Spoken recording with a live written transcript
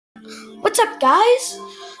What's up, guys?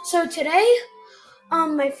 So today,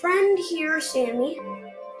 my friend here, Sammy,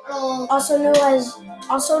 also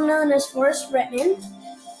known as Forrest Redman,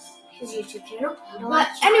 his YouTube channel. But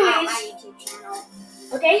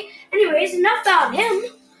anyways, enough about him.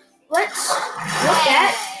 Let's look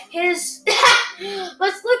at his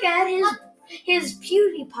his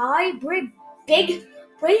PewDiePie big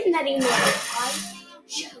brain that he made.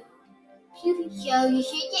 Yo, you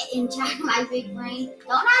should get inside my big brain.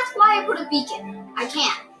 Don't ask why I put a beacon. I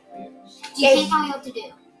can't. You can't tell me what to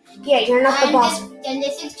do. Yeah, you're not the boss. And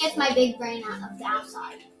this is just my big brain of the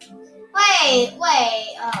outside. Wait.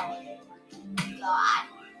 Oh, God.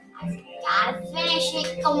 I gotta finish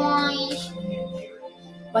it, guys.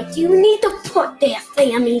 What do you need to put there,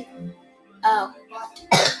 Sammy? Oh, what?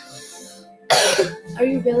 Are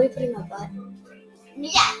you really putting a butt?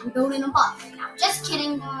 Yeah, I'm building a butt right now. Just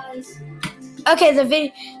kidding, guys. Okay, the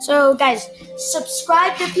video. So, guys,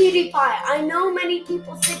 subscribe to PewDiePie. I know many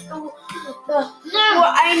people think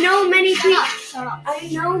I know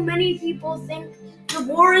many people think the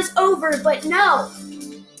war is over, but no.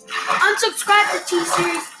 Unsubscribe to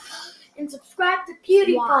T-Series and subscribe to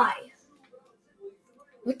PewDiePie. Why?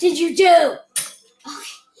 What did you do?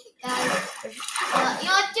 Guys,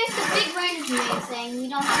 just the big brain is the main thing. We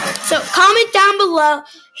don't have to. So, comment down below.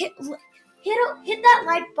 Hit that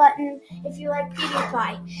like button if you like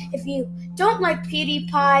PewDiePie. If you don't like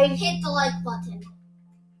PewDiePie, hit the like button.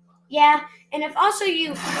 Yeah, and if also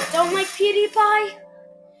you don't like PewDiePie,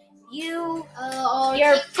 you're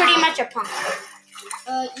pretty much a punk.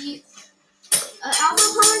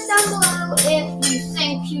 Also comment down below if you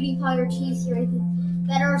think PewDiePie or T-Series is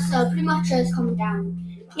better. So pretty much just comment down.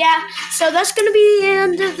 Yeah, so that's gonna be the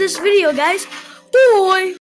end of this video, guys. Bye.